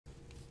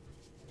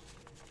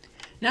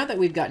Now that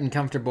we've gotten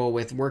comfortable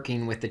with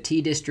working with the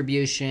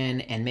t-distribution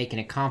and making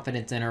a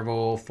confidence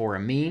interval for a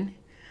mean,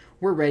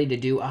 we're ready to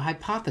do a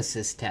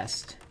hypothesis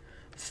test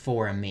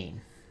for a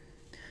mean.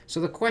 So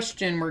the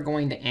question we're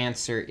going to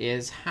answer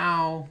is,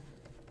 how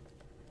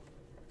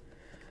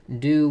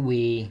do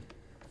we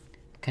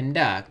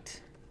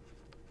conduct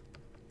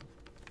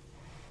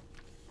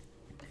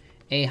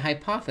a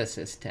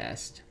hypothesis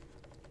test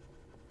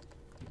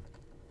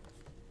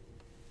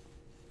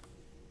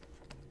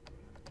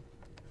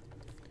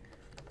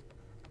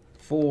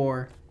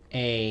for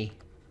a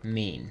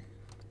mean?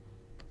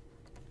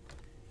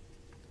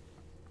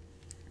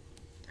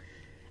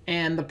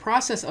 And the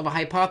process of a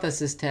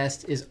hypothesis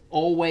test is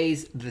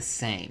always the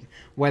same,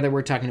 whether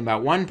we're talking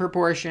about one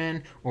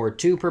proportion or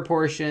two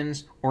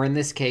proportions, or in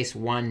this case,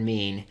 one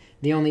mean.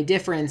 The only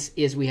difference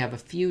is we have a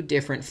few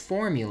different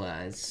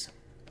formulas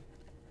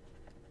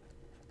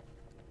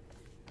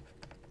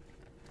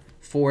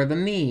for the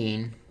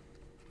mean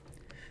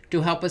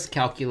to help us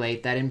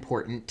calculate that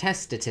important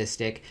test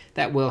statistic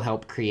that will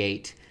help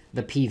create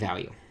the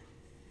p-value.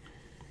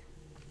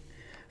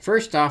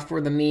 First off,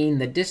 for the mean,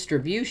 the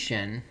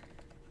distribution,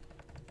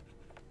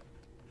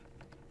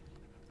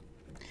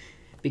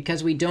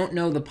 because we don't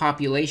know the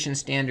population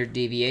standard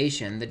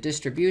deviation, the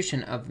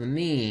distribution of the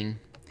mean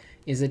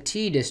is a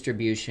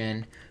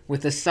t-distribution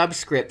with a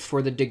subscript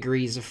for the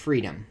degrees of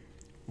freedom,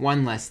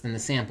 one less than the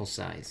sample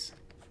size.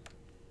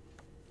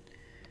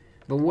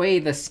 The way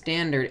the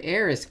standard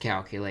error is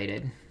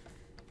calculated,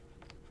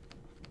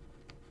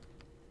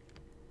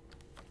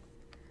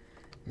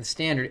 the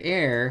standard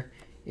error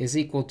is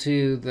equal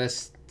to the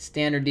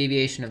standard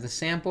deviation of the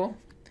sample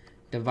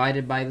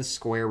divided by the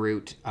square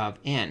root of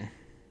n.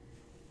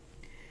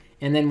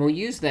 And then we'll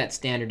use that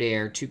standard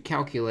error to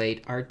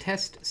calculate our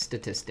test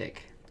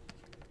statistic.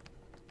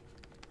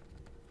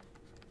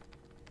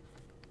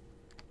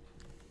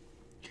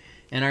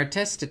 And our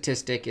test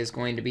statistic is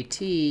going to be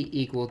t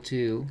equal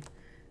to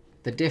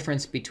the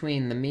difference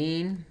between the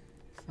mean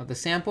of the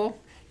sample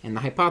and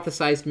the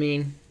hypothesized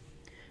mean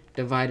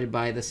divided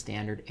by the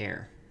standard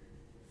error.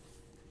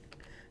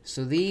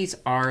 So these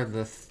are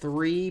the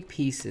three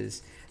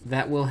pieces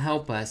that will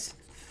help us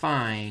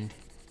find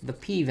the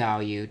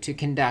p-value to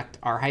conduct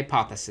our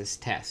hypothesis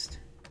test.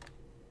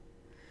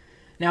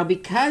 Now,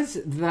 because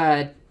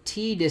the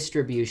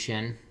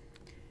t-distribution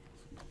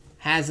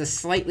has a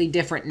slightly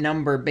different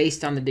number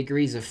based on the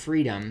degrees of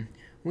freedom,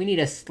 we need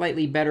a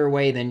slightly better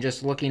way than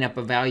just looking up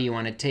a value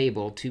on a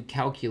table to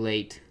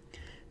calculate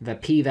the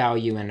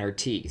p-value in our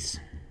t's.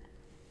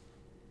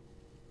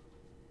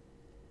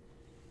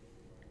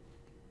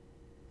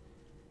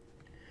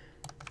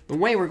 The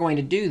way we're going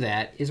to do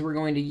that is we're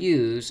going to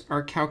use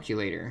our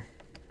calculator.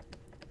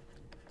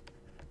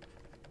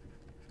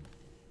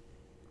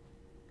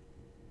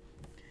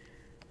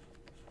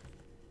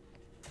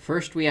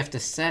 First, we have to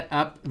set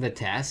up the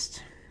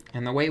test.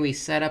 And the way we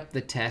set up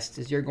the test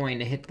is you're going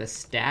to hit the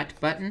Stat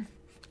button.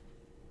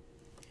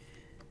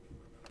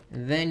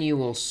 Then you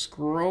will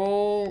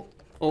scroll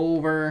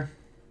over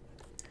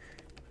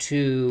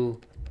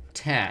to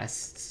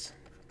Tests.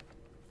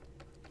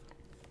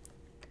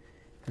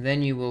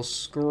 Then you will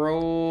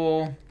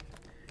scroll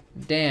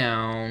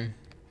down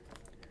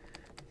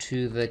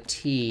to the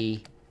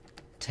t-test.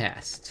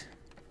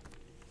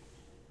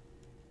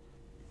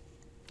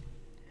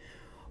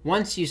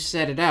 Once you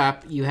set it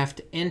up, you have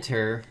to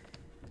enter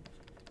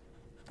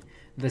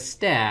the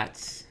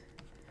stats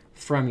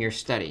from your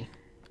study.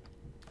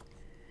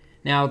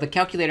 Now, the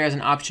calculator has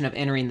an option of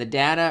entering the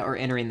data or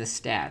entering the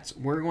stats.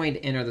 We're going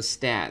to enter the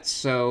stats.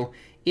 So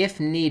if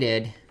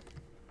needed,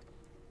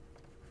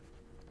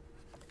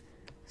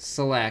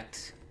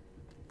 select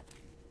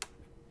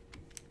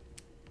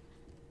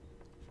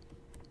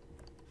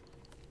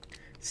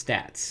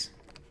stats.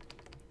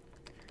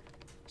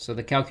 So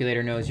the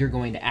calculator knows you're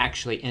going to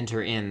actually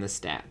enter in the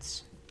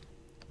stats.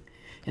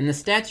 And the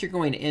stats you're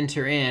going to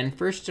enter in,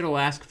 first it'll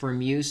ask for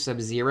mu sub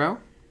 0.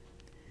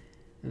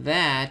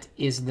 That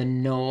is the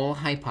null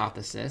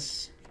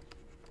hypothesis.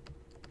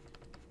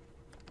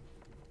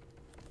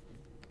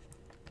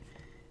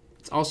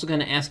 It's also going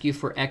to ask you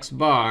for x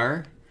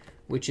bar,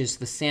 which is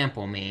the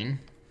sample mean.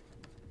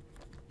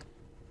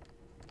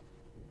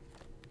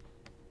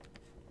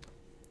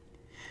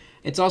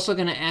 It's also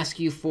going to ask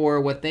you for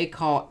what they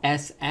call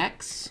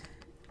SX,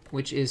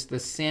 which is the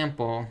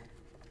sample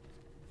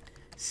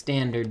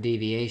standard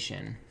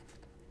deviation.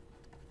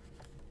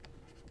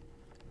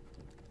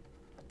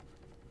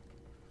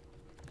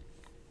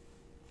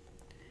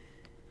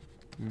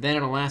 Then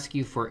it'll ask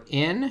you for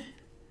n,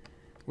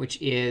 which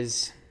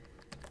is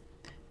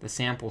the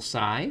sample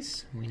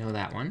size. We know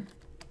that one.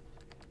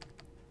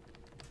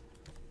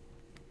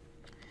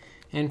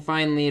 And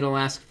finally, it'll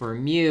ask for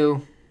mu,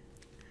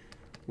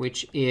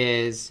 which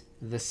is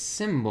the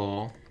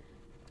symbol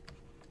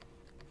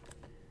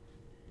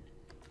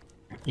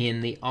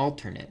in the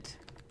alternate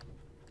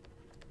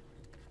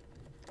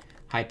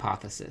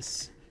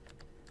hypothesis,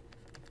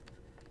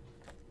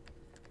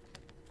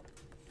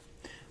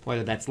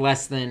 whether that's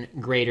less than,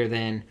 greater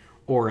than,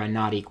 or a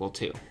not equal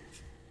to.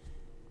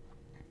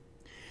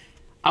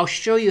 I'll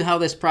show you how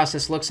this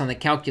process looks on the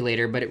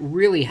calculator, but it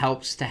really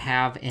helps to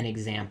have an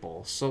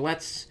example. So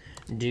let's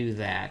do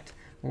that.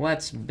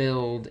 Let's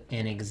build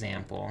an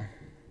example.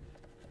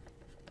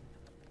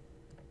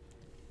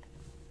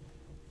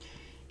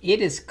 It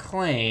is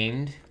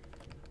claimed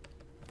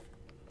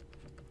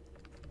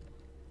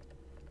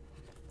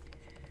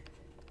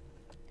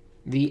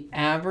the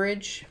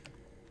average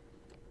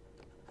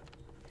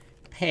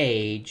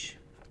page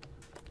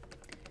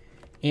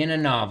in a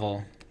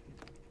novel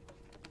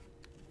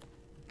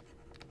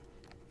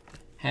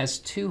has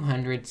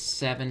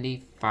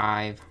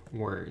 275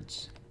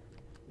 words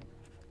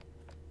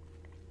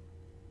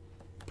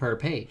per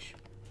page.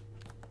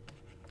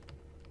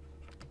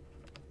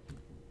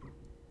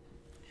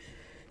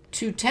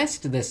 To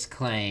test this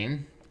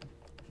claim,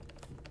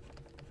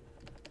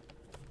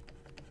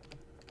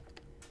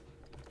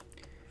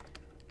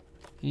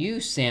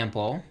 you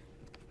sample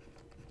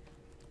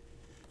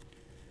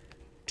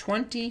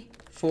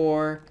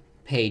 24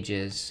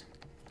 pages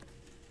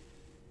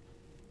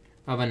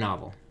of a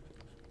novel.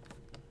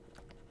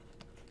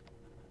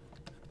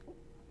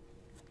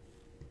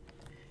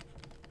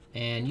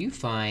 And you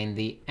find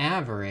the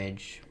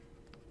average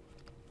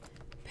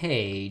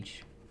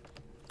page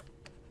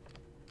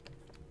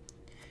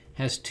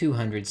has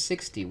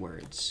 260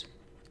 words.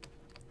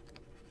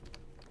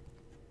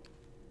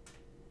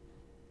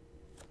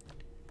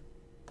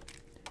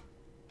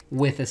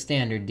 With a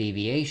standard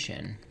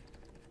deviation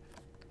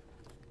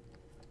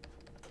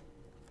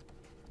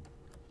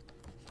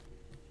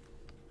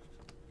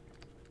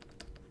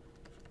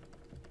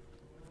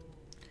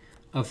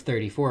of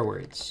 34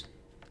 words.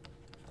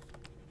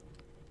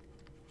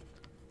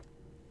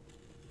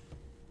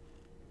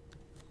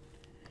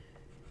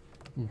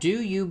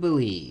 Do you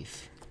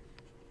believe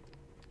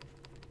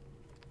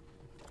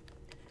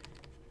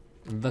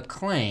the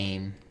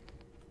claim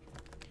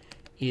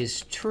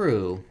is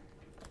true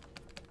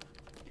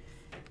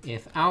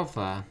if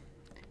alpha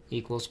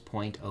equals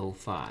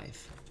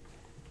 0.05?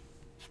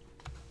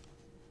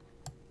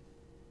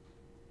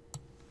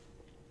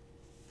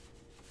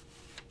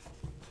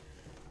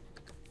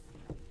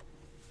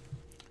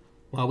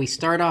 Well, we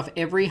start off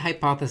every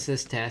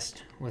hypothesis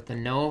test with a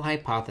null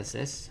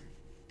hypothesis.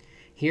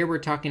 Here we're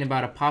talking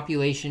about a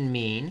population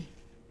mean.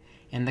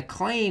 And the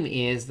claim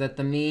is that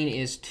the mean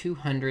is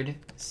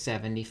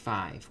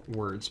 275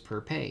 words per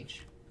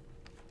page.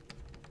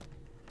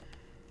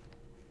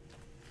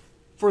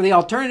 For the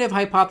alternative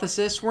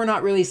hypothesis, we're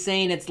not really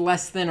saying it's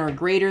less than or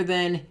greater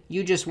than.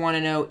 You just want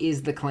to know,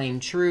 is the claim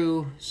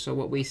true? So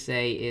what we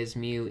say is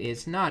mu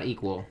is not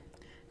equal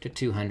to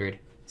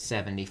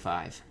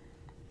 275.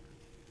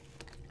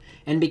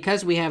 And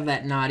because we have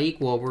that not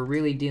equal, we're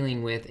really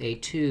dealing with a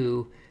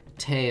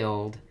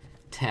two-tailed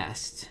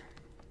test.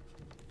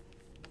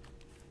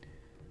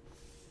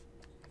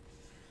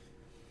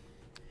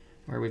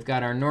 Where we've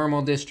got our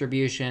normal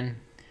distribution.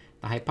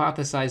 The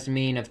hypothesized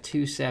mean of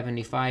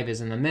 275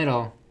 is in the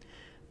middle.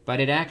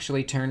 But it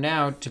actually turned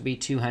out to be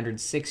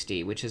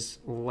 260, which is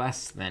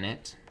less than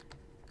it.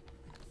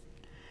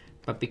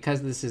 But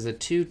because this is a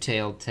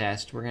two-tailed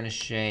test, we're going to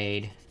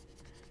shade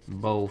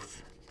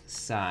both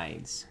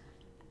sides.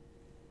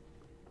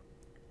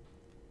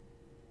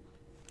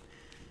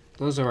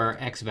 Those are our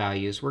x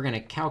values. We're going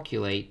to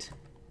calculate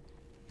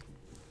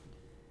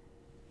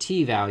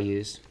t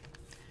values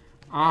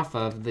off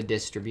of the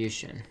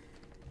distribution.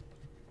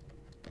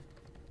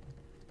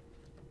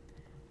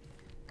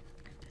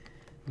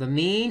 The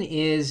mean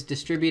is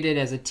distributed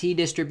as a t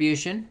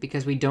distribution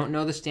because we don't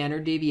know the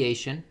standard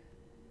deviation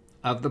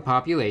of the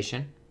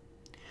population.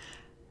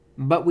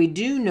 But we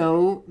do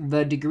know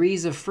the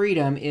degrees of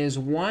freedom is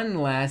 1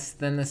 less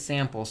than the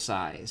sample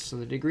size. So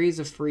the degrees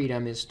of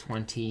freedom is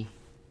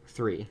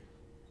 23.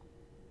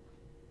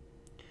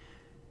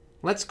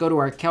 Let's go to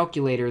our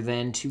calculator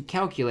then to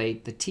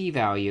calculate the t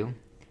value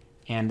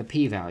and the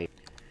p-value.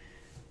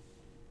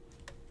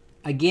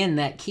 Again,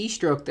 that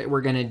keystroke that we're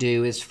going to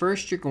do is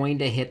first you're going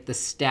to hit the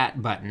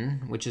stat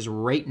button, which is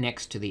right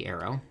next to the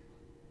arrow.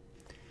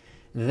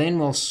 Then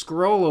we'll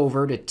scroll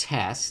over to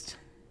test.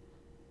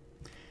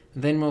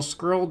 Then we'll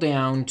scroll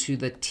down to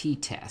the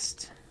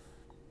t-test.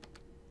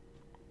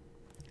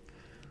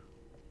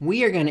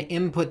 We are going to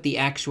input the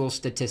actual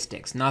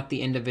statistics, not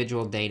the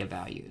individual data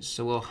values.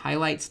 So we'll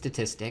highlight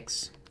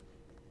statistics.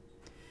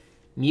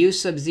 Mu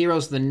sub 0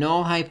 is the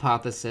null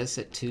hypothesis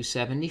at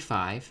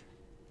 275.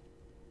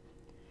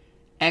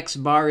 X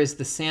bar is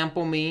the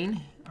sample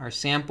mean. Our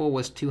sample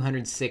was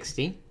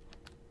 260.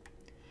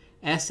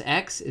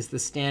 Sx is the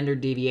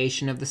standard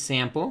deviation of the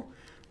sample,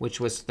 which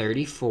was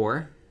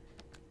 34.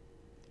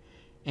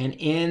 And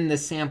in the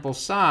sample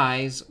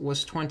size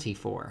was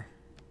 24.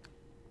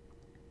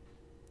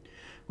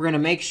 We're going to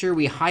make sure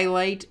we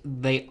highlight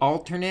the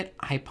alternate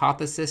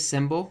hypothesis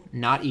symbol,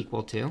 not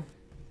equal to,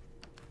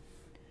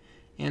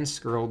 and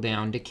scroll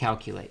down to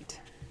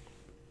calculate.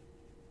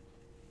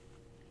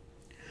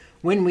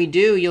 When we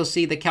do, you'll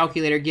see the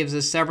calculator gives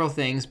us several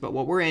things, but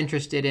what we're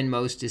interested in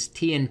most is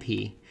t and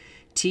p.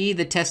 T,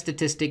 the test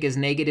statistic, is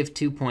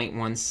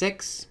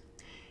 -2.16,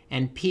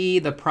 And P,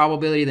 the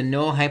probability the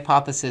null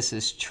hypothesis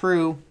is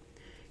true,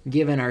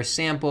 given our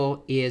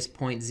sample, is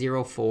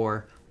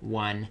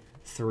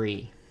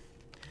 0.0413.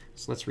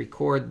 So let's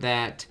record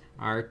that.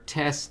 Our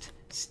test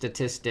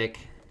statistic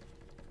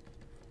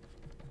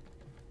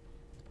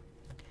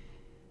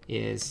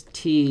is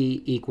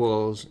t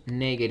equals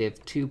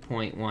negative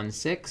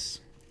 2.16.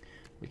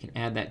 We can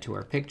add that to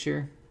our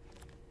picture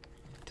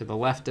to the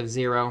left of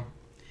 0.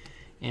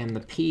 And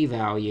the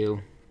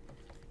p-value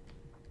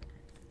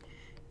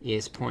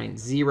is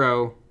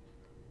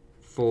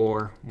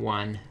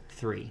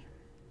 0.0413.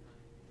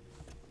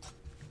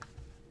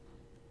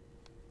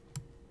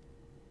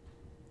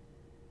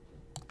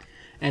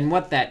 And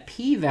what that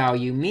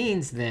p-value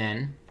means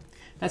then,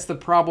 that's the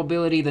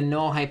probability the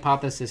null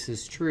hypothesis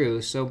is true.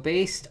 So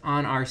based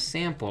on our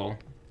sample,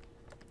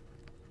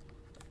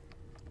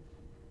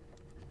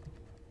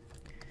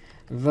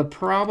 the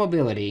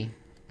probability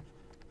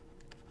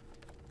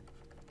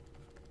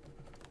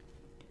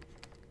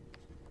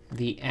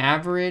the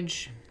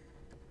average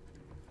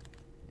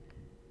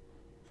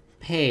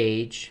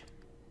page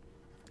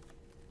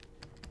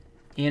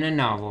in a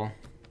novel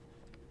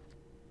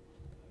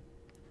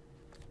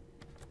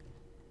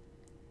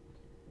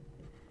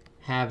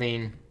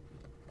having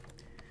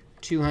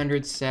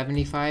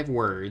 275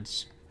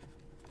 words,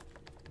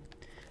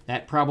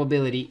 that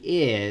probability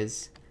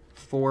is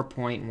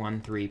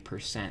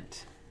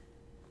 4.13%.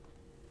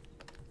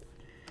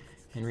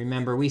 And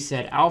remember, we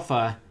said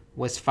alpha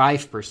was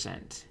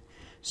 5%.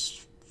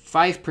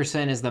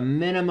 5% is the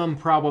minimum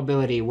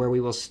probability where we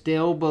will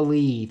still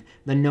believe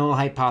the null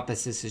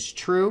hypothesis is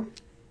true.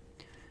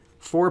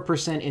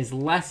 4% is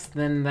less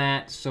than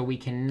that, so we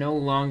can no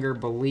longer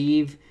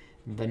believe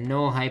the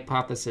null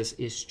hypothesis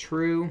is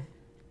true.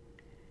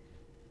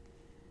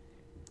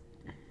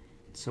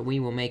 So we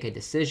will make a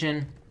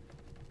decision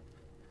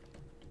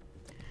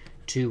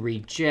to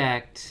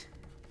reject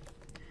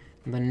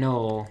the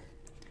null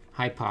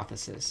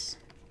hypothesis.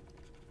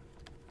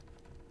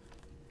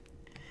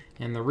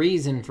 And the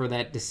reason for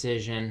that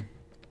decision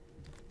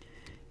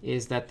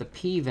is that the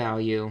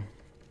p-value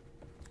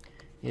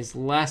is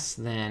less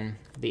than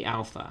the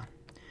alpha.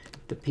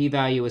 The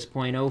p-value is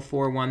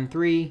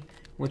 0.0413,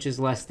 which is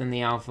less than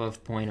the alpha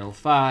of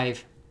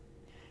 0.05.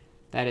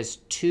 That is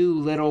too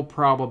little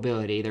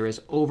probability. There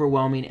is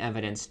overwhelming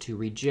evidence to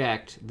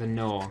reject the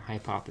null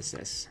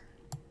hypothesis.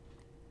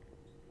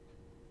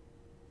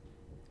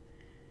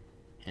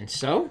 And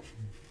so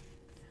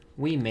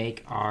we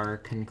make our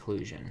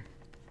conclusion.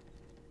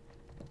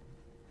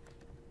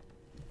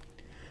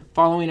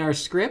 Following our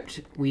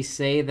script, we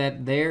say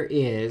that there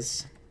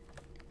is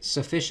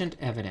sufficient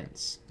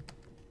evidence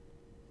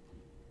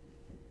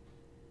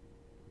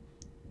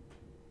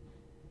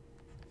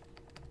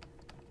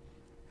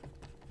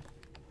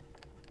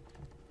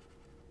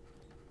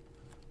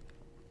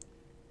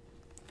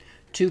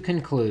to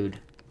conclude.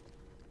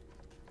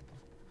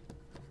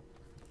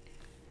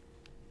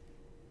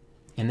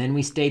 And then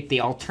we state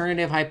the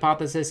alternative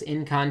hypothesis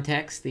in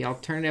context. The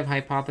alternative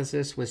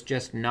hypothesis was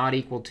just not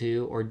equal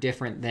to or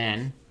different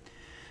than.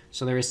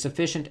 So there is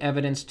sufficient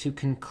evidence to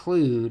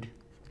conclude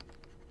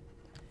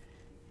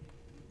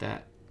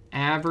that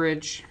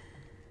average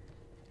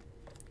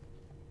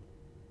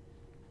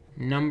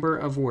number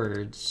of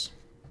words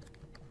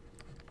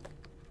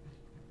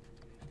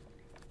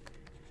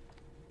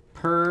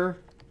per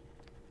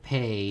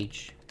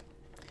page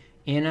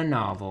in a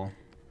novel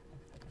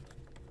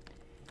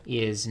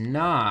is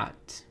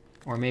not,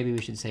 or maybe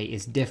we should say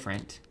is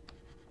different,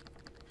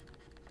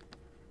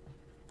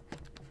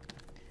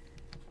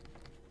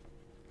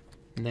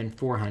 than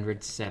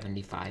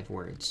 475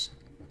 words.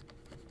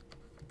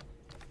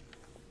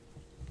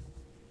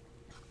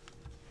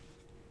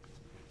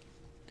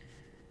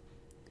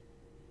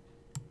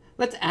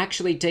 Let's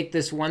actually take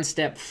this one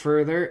step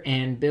further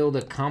and build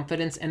a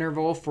confidence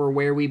interval for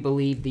where we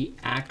believe the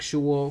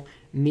actual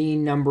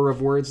mean number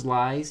of words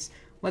lies.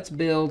 Let's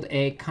build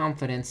a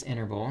confidence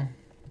interval.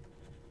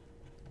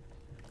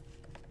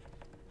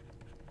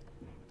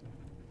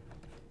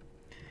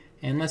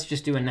 And let's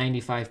just do a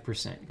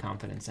 95%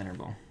 confidence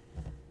interval.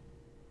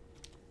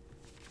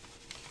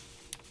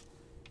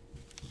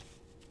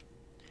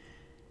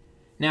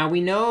 Now,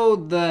 we know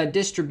the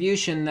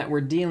distribution that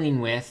we're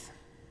dealing with.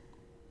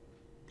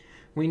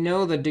 We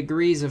know the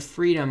degrees of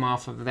freedom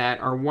off of that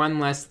are 1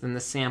 less than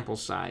the sample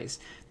size.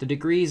 The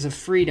degrees of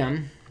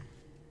freedom,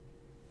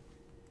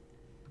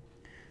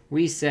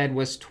 we said,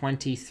 was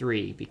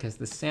 23, because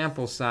the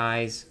sample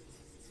size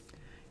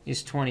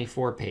is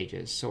 24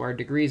 pages. So our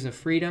degrees of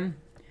freedom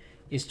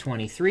is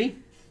 23.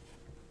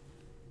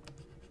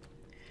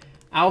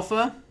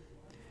 Alpha,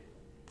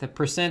 the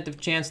percent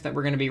of chance that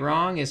we're going to be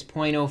wrong, is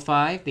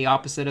 0.05, the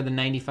opposite of the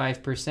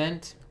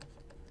 95%.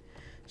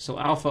 So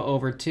alpha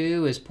over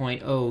 2 is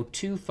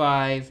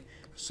 0.025.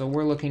 So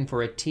we're looking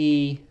for a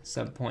t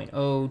sub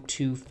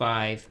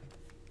 0.025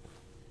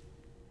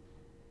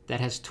 that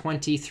has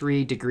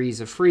 23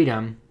 degrees of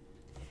freedom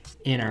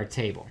in our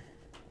table.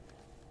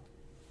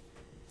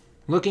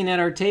 Looking at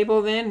our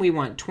table, then, we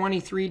want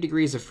 23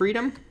 degrees of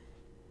freedom.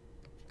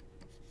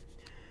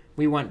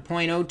 We want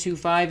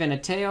 0.025 and a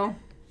tail.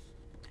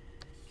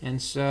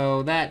 And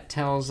so that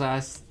tells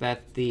us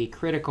that the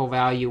critical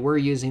value we're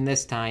using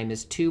this time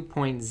is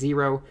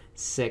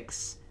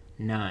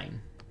 2.069.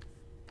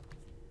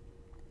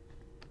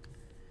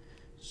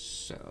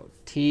 So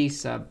t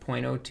sub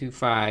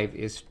 0.025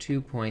 is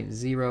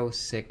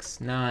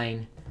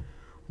 2.069.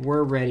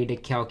 We're ready to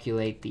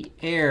calculate the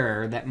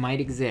error that might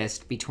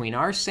exist between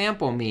our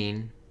sample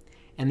mean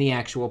and the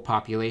actual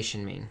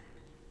population mean.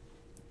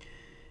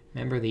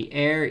 Remember, the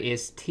error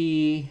is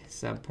t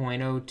sub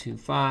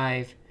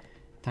 0.025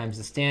 times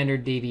the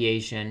standard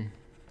deviation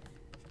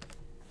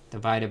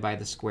divided by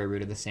the square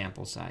root of the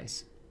sample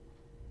size.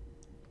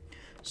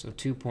 So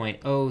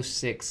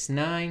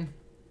 2.069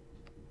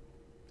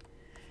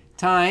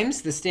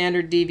 times the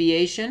standard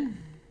deviation.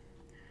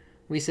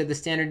 We said the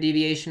standard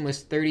deviation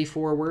was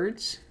 34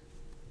 words,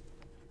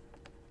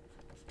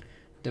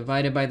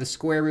 divided by the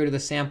square root of the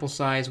sample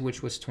size,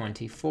 which was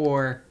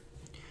 24.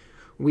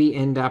 We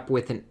end up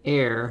with an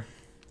error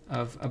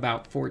of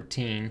about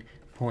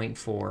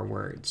 14.4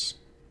 words.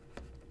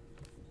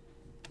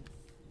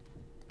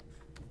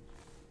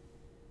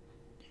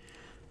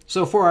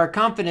 So for our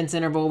confidence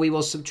interval, we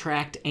will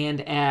subtract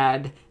and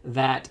add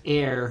that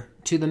error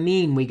to the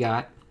mean we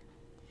got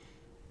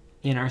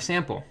in our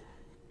sample.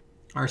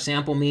 Our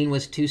sample mean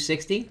was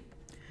 260.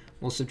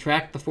 We'll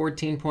subtract the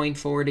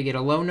 14.4 to get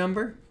a low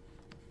number.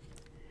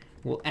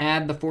 We'll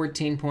add the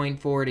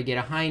 14.4 to get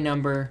a high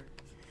number.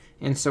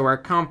 And so our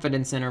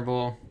confidence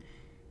interval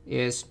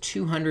is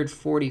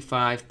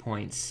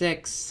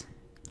 245.6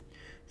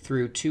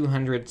 through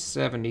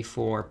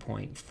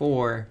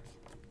 274.4.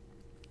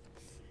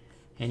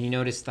 And you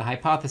notice the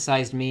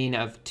hypothesized mean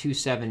of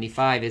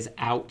 275 is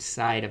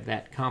outside of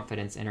that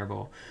confidence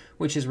interval,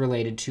 which is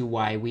related to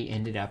why we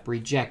ended up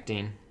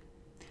rejecting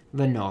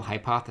the null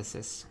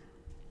hypothesis.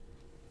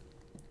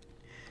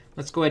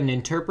 Let's go ahead and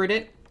interpret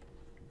it.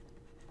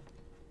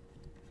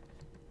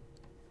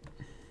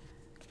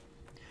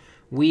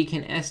 We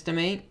can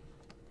estimate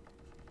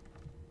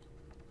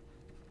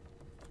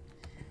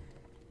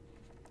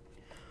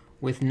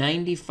with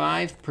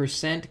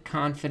 95%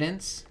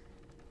 confidence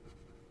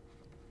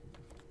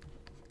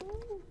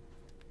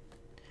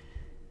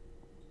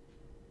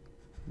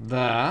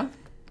the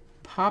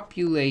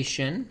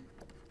population,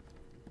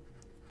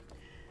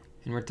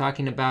 and we're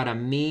talking about a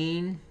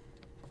mean,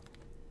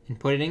 and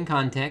put it in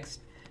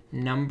context,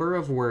 number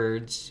of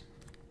words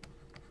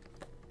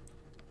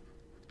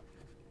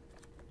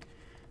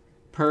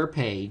per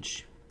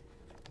page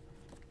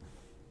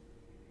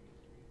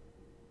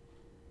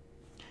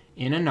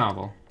in a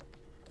novel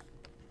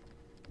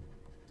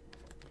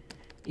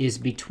is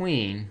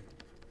between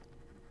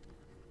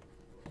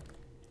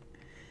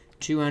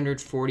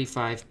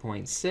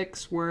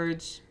 245.6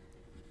 words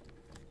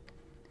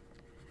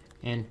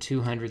and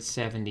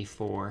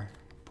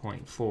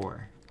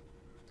 274.4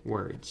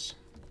 words.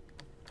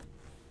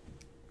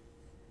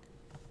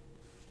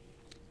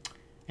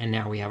 And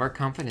now we have our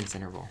confidence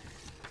interval.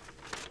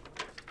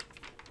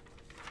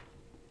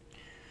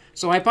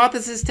 So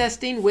hypothesis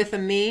testing with a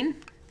mean,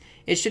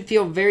 it should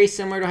feel very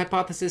similar to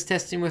hypothesis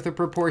testing with a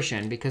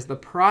proportion, because the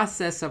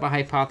process of a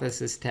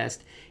hypothesis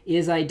test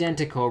is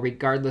identical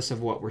regardless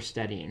of what we're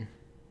studying.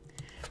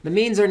 The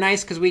means are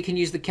nice because we can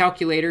use the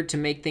calculator to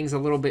make things a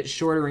little bit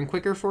shorter and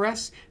quicker for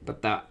us,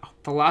 but the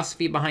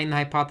philosophy behind the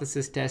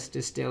hypothesis test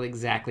is still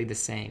exactly the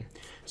same.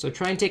 So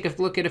try and take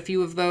a look at a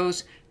few of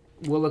those.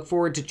 We'll look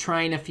forward to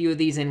trying a few of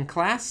these in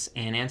class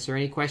and answer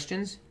any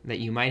questions that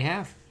you might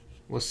have.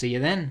 We'll see you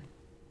then.